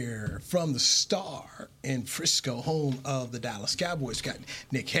right here from the Star in Frisco, home of the Dallas Cowboys. Got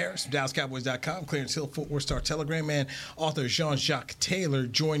Nick Harris from DallasCowboys.com, Clarence Hill, Fort Worth Star Telegram, and author Jean-Jacques Taylor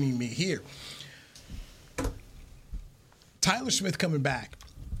joining me here. Tyler Smith coming back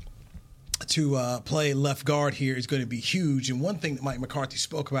to play left guard here is going to be huge. And one thing that Mike McCarthy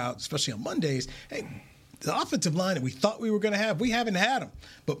spoke about, especially on Mondays, hey, the offensive line that we thought we were going to have, we haven't had them.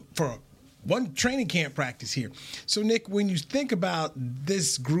 But for one training camp practice here. So, Nick, when you think about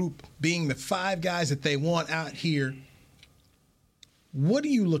this group being the 5 guys that they want out here, what are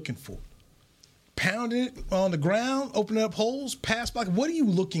you looking for? Pounding it on the ground, opening up holes, pass block. What are you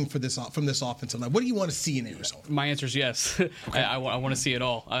looking for from this offensive line? What do you want to see in Arizona? My answer is yes. Okay. I want to see it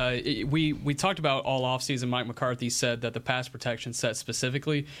all. We talked about all offseason. Mike McCarthy said that the pass protection sets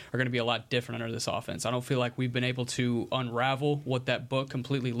specifically are going to be a lot different under this offense. I don't feel like we've been able to unravel what that book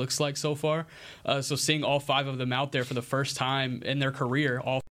completely looks like so far. So seeing all 5 of them out there for the first time in their career,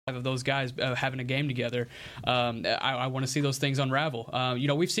 all 5 of those guys having a game together, I want to see those things unravel.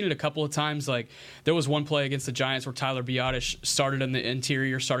 We've seen it a couple of times. Like there was one play against the Giants where Tyler Biadasz started in the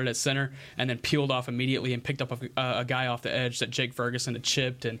interior, started at center, and then peeled off immediately and picked up a guy off the edge that Jake Ferguson had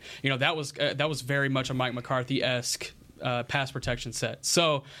chipped. And that was very much a Mike McCarthy-esque pass protection set.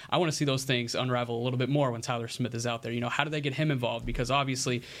 So I want to see those things unravel a little bit more when Tyler Smith is out there. How do they get him involved? Because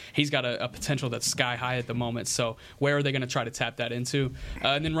obviously he's got a potential that's sky high at the moment. So where are they going to try to tap that into?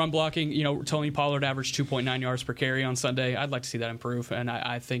 And then run blocking, Tony Pollard averaged 2.9 yards per carry on Sunday. I'd like to see that improve, and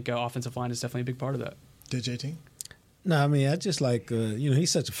I think offensive line is definitely a big part of that. Did JT? No, I mean, I just like,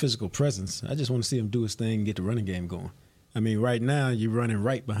 he's such a physical presence. I just want to see him do his thing and get the running game going. I mean, right now you're running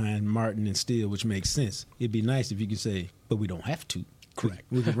right behind Martin and Steele, which makes sense. It'd be nice if you could say, but we don't have to. Correct.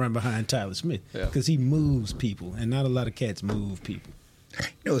 We could run behind Tyler Smith because he moves people, and not a lot of cats move people.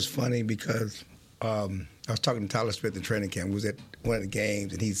 It's funny because I was talking to Tyler Smith in training camp. We was at one of the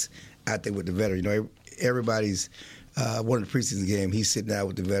games, and he's out there with the veterans. Everybody's one of the preseason games. He's sitting out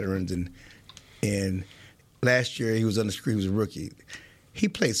with the veterans, and last year he was on the screen. He was a rookie. He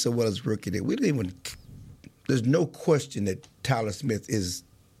played so well as a rookie that we didn't even. There's no question that Tyler Smith is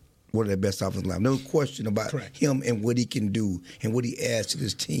one of the best offensive linemen. No question about him and what he can do and what he adds to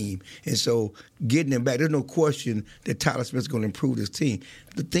this team. And so getting him back, there's no question that Tyler Smith's going to improve this team.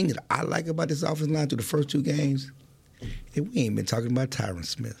 The thing that I like about this offensive line through the first 2 games, is we ain't been talking about Tyron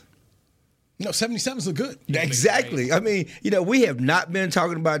Smith. No, 77s look good. Exactly. I mean, we have not been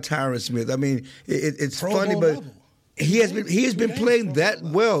talking about Tyron Smith. I mean, it's funny, but level. He has been playing that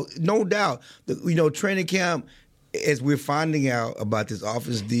well, no doubt. Training camp, as we're finding out about this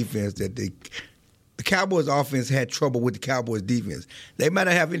offense defense, that the Cowboys offense had trouble with the Cowboys defense. They might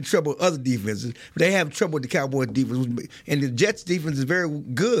not have any trouble with other defenses, but they have trouble with the Cowboys defense. And the Jets defense is very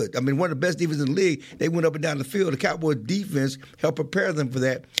good. I mean, one of the best defenses in the league. They went up and down the field. The Cowboys defense helped prepare them for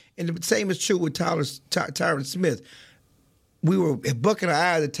that. And the same is true with Tyron Smith. We were bucking our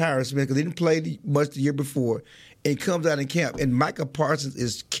eyes at Tyron Smith because he didn't play much the year before. And comes out in camp, and Micah Parsons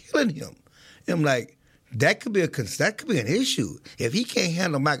is killing him. And I'm like, that could be an issue. If he can't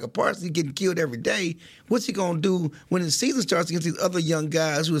handle Micah Parsons, he's getting killed every day. What's he gonna do when the season starts against these other young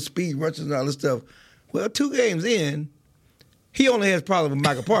guys who are speed rushers and all this stuff? Well, 2 games in, He only has problem with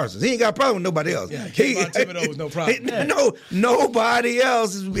Micah Parsons. He ain't got a problem with nobody else. Yeah, Kayvon Thibodeau was no problem. No, nobody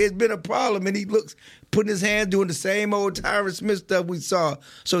else has been a problem, and he looks putting his hands doing the same old Tyron Smith stuff we saw.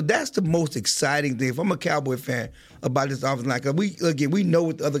 So that's the most exciting thing. If I'm a Cowboy fan about this offensive line, we know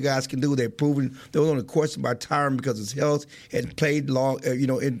what the other guys can do. They're proven. There was only a question about Tyron because of his health. Hadn't played long,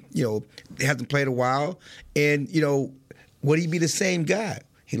 hasn't played a while, and would he be the same guy?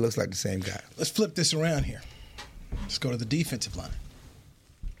 He looks like the same guy. Let's flip this around here. Let's go to the defensive line.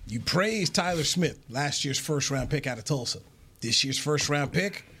 You praised Tyler Smith, last year's first-round pick out of Tulsa. This year's first-round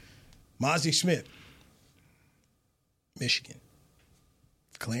pick, Mazi Smith, Michigan.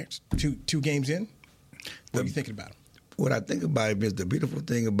 Clarence, two games in, what are you thinking about him? What I think about him is the beautiful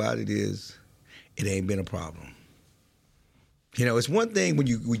thing about it is it ain't been a problem. It's one thing when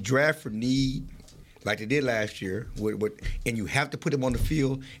we draft for need, like they did last year, and you have to put him on the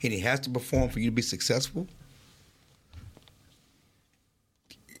field, and he has to perform for you to be successful.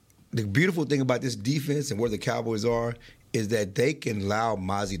 The beautiful thing about this defense and where the Cowboys are is that they can allow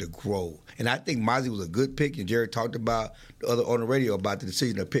Mazi to grow. And I think Mazi was a good pick, and Jared talked about on the radio about the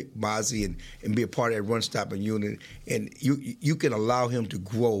decision to pick Mazi and be a part of that run-stopping unit. And you can allow him to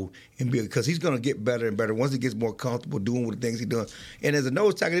grow because he's going to get better and better once he gets more comfortable doing what the things he's doing. And as a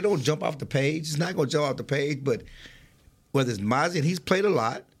nose tackle, they don't jump off the page. It's not going to jump off the page, but whether it's Mazi, and he's played a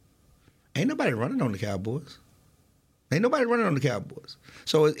lot, ain't nobody running on the Cowboys. Ain't nobody running on the Cowboys.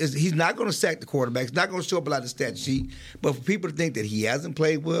 So he's not going to sack the quarterback. He's not going to show up a lot of stat sheet. But for people to think that he hasn't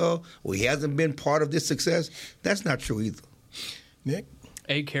played well or he hasn't been part of this success, that's not true either. Nick?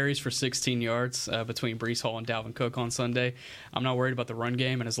 8 carries for 16 yards between Breece Hall and Dalvin Cook on Sunday. I'm not worried about the run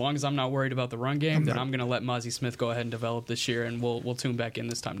game, and as long as I'm not worried about the run game, then I'm going to let Mazi Smith go ahead and develop this year, and we'll tune back in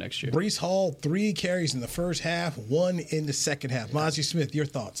this time next year. Breece Hall, 3 carries in the first half, 1 in the second half. Mazi Smith, your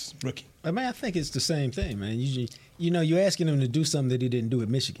thoughts, rookie? I think it's the same thing, man. You're asking him to do something that he didn't do at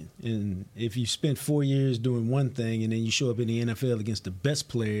Michigan. And if you spent 4 years doing one thing and then you show up in the NFL against the best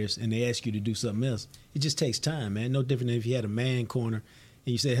players and they ask you to do something else, it just takes time, man. No different than if you had a man corner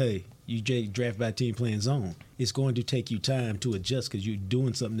and you say, hey, you draft by a team playing zone. It's going to take you time to adjust because you're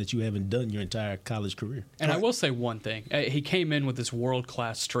doing something that you haven't done your entire college career. And I will say one thing. He came in with this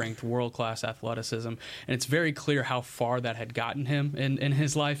world-class strength, world-class athleticism, and it's very clear how far that had gotten him in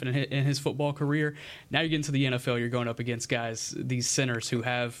his life and in his football career. Now you get into the NFL, you're going up against guys, these centers who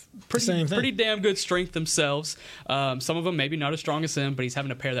have pretty damn good strength themselves. Some of them maybe not as strong as him, but he's having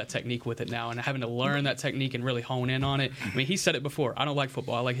to pair that technique with it now and having to learn that technique and really hone in on it. I mean, he said it before. I don't like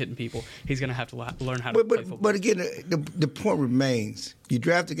football. I like hitting people. He's going to have to learn how to play football. But again, the point remains, you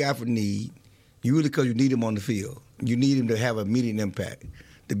draft a guy for need, usually because you need him on the field. You need him to have an immediate impact.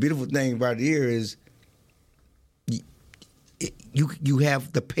 The beautiful thing about it here is you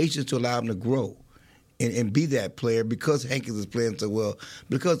have the patience to allow him to grow and be that player because Hankins is playing so well,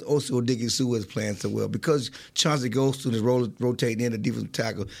 because Oso Odighizuwa is playing so well, because Chauncey Golston is rotating in the defensive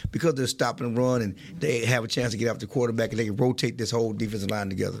tackle, because they're stopping and run and they have a chance to get off the quarterback and they can rotate this whole defensive line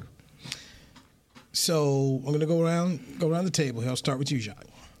together. So I'm going to go around the table here. I'll start with you, Jacques.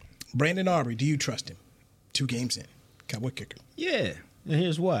 Brandon Aubrey, do you trust him? 2 games in. Cowboy kicker. Yeah, and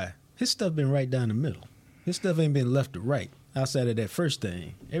here's why. His stuff been right down the middle. His stuff ain't been left to right outside of that first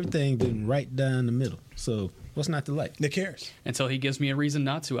thing. Everything been right down the middle. So what's not to like? Nick Harris. Until he gives me a reason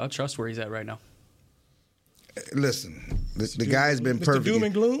not to, I'll trust where he's at right now. Listen, the guy's been Mr. perfect. Doom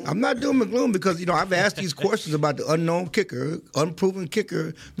and gloom? I'm not doom and gloom because, I've asked these questions about the unknown kicker, unproven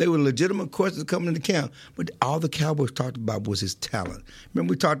kicker. They were legitimate questions coming into camp. But all the Cowboys talked about was his talent.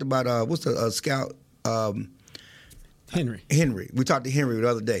 Remember we talked about, what's the scout? Henry. We talked to Henry the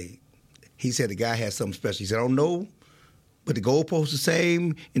other day. He said the guy had something special. He said, I don't know, but the goalposts the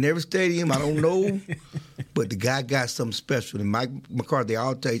same in every stadium. I don't know, but the guy got something special. And Mike McCarthy, they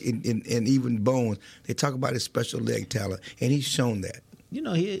all take, and even Bones, they talk about his special leg talent, and he's shown that.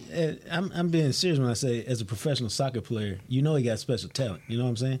 I'm being serious when I say as a professional soccer player, he got special talent. You know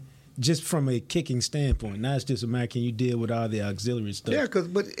what I'm saying? Just from a kicking standpoint. Now it's just a matter can you deal with all the auxiliary stuff. Yeah,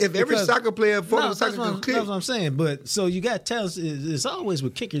 but if every soccer player, that's what I'm saying. But so you got talent. It's always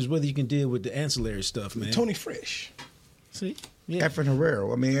with kickers whether you can deal with the ancillary stuff, man. Tony Frisch. See? Yeah. Efren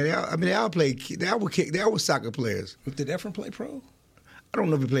Herrera. They all played. They all were soccer players. Did Efren play pro? I don't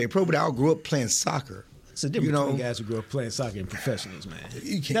know if he played pro, but they all grew up playing soccer. It's a difference between guys who grew up playing soccer and professionals, man.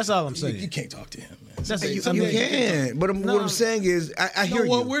 That's all I'm saying. You can't talk to him, man. You can. But what I'm saying is, I hear you.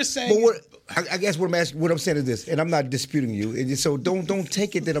 What we're saying. But I guess what I'm saying is this, and I'm not disputing you. So don't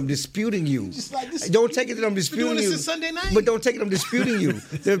take it that I'm disputing you. Just like this, don't take it that I'm disputing we're doing you. this is Sunday night. But don't take it I'm disputing you.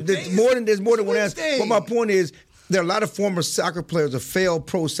 There's more than one answer. But my point is, there are a lot of former soccer players or failed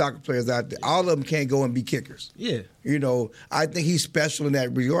pro soccer players out there. All of them can't go and be kickers. Yeah. You know, I think he's special in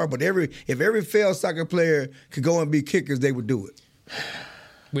that regard. But if every failed soccer player could go and be kickers, they would do it.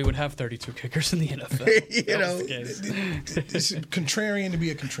 We would have 32 kickers in the NFL. You know, It's contrarian to be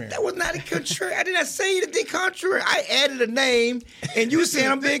a contrarian. that was not a contrary. I did not say anything contrary. I added a name, and you saying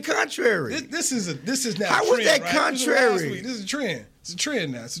I'm being contrary. This is now. How a was trend, that right? contrary? This is a trend. It's a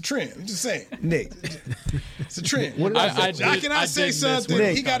trend now. It's a trend. I'm just saying. Nick, It's a trend. what did I say? How can I say something?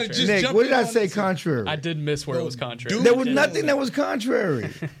 Nick, He got to just Nick, jump what did in I on say this. contrary? I did miss where it was contrary. Doom There was and nothing that was contrary.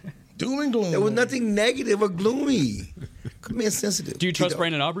 Doom and gloom. There was nothing negative or gloomy. Come here, sensitive. Do you trust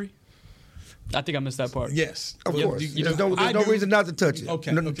Brandon Aubrey? I think I missed that part. Yes. Of Well, course. you There's know, no I do. reason not to touch it.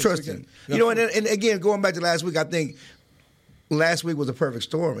 Okay. No, trust so him. we You know, and again, going back to last week, I think last week was a perfect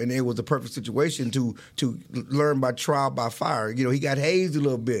storm, and it was a perfect situation to learn by trial by fire. You know, he got hazed a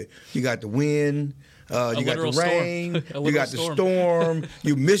little bit. You got the wind, you got the literal storm. rain, A you got literal the storm. storm.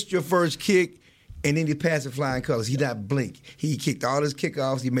 You missed your first kick. And then he passed it flying colors. He not blink. He kicked all his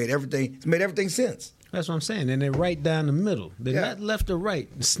kickoffs. He made everything sense. That's what I'm saying. And they're right down the middle. They're not left or right,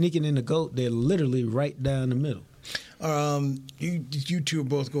 sneaking in the goat. They're literally right down the middle. You two are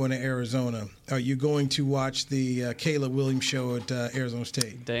both going to Arizona. Are you going to watch the Caleb Williams show at Arizona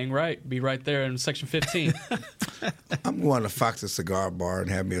State? Dang right. Be right there in section 15. I'm going to Fox's Cigar Bar and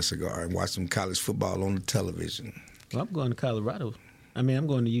have me a cigar and watch some college football on the television. Well, I'm going to Colorado. I'm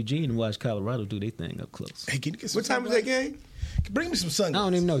going to Eugene and watch Colorado do their thing up close. Hey, can you get some What time is that game? Bring me some I sunglasses.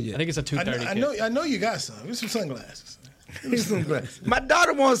 don't even know yet. I think it's a 2:30. I know you got some. Give me some sunglasses. My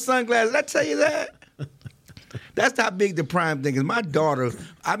daughter wants sunglasses. Did I tell you that? That's how big the prime thing is. My daughter,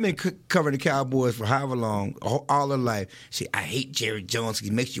 I've been covering the Cowboys for however long, all her life. I hate Jerry Jones. He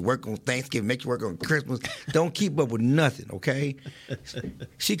makes you work on Thanksgiving, makes you work on Christmas. Don't keep up with nothing, okay?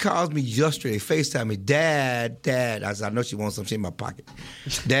 She calls me yesterday, FaceTime me, Dad. I said, I know she wants something in my pocket.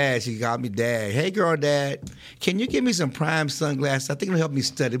 Dad, she called me Dad. Hey, girl, Dad, can you give me some prime sunglasses? I think it'll help me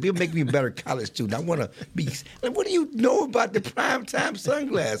study. It'll make me a better college student. I want to be. What do you know about the prime time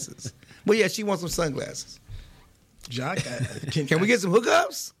sunglasses? Well, yeah, she wants some sunglasses. Jock, can we get some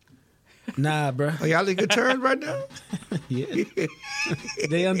hookups? Nah, bro. Are y'all in good terms right now? Yeah.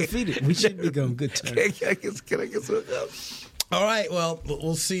 They undefeated. We should be on good terms. Can I get some hookups? All right, well,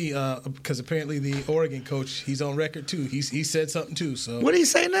 we'll see, because apparently the Oregon coach, he's on record, too. He said something, too. So what did he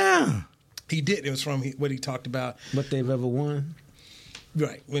say now? He did. It was from what he talked about. What they've ever won.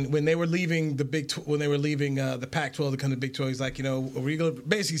 Right. When they were leaving the the Pac-12 to come to the Big 12, he's like, you know,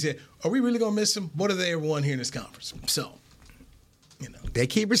 basically said, are we really going to miss them? What have they ever won here in this conference? So, you know. They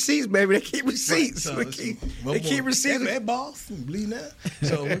keep receipts, baby. They keep receipts. Right, they keep receipts. That boss, believe that.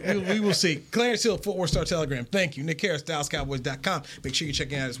 So we will see. Clarence Hill, Fort Worth Star Telegram. Thank you. Nick Harris, DallasCowboys.com. Make sure you're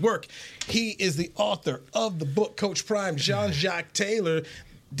checking out his work. He is the author of the book, Coach Prime, Jean-Jacques Taylor,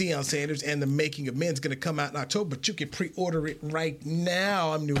 Deion Sanders, and The Making of Men is going to come out in October, but you can pre-order it right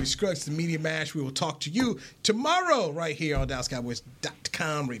now. I'm Newey Scruggs, the Media Mash. We will talk to you tomorrow right here on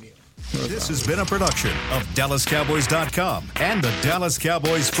DallasCowboys.com radio. This has been a production of DallasCowboys.com and the Dallas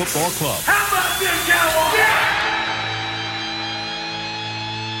Cowboys Football Club. How about this, Cowboys? Yeah!